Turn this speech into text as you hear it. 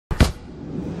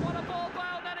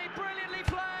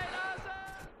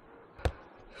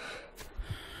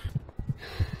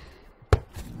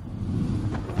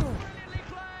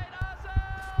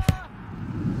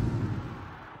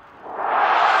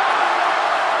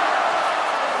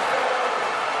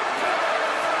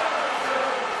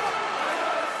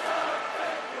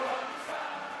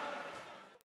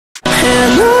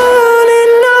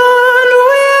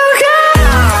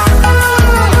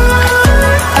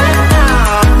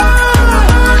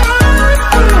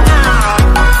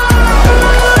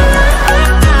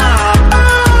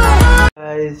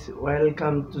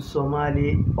welcome to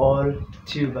Somali All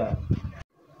Tuber.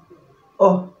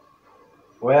 Oh,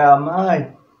 where am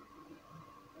I?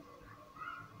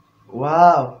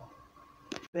 Wow,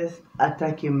 best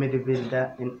attacking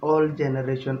midfielder in all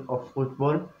generation of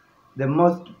football, the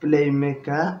most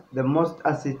playmaker, the most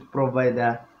assist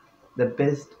provider, the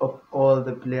best of all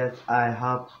the players I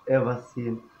have ever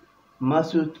seen.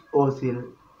 Mesut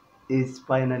Ozil is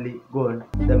finally gone.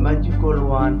 The magical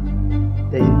one,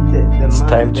 It's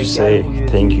time to the guy say who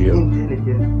uses thank you.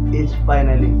 intelligence is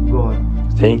finally gone.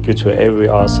 Thank you to every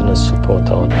Arsenal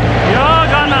supporter out there. Yo,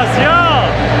 Gunners, yo!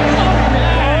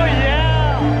 Oh,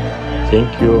 yeah!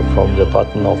 Thank you from the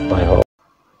bottom of my heart.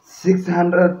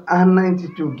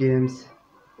 692 games,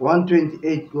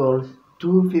 128 goals,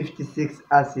 256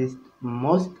 assists,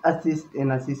 most assists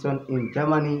in a season in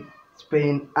Germany,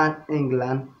 Spain and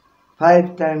England,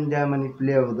 5-time Germany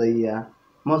Player of the Year,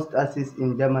 most assists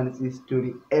in Germany's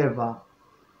history ever,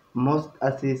 most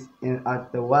assists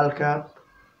at the World Cup,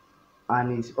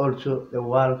 and is also the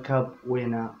World Cup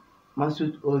winner.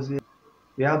 Mesut Ozil,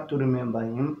 we have to remember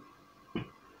him.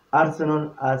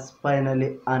 Arsenal has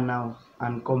finally announced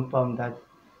and confirmed that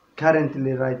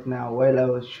currently right now while I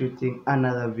was shooting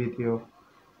another video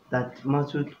that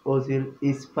Mesut Ozil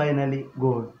is finally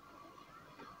gone.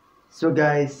 So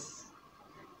guys,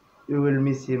 we will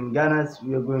miss him. Gunners,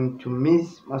 we are going to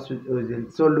miss Mesut Ozil.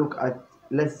 So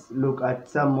let's look at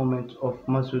some moments of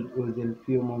Mesut Ozil,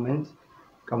 few moments.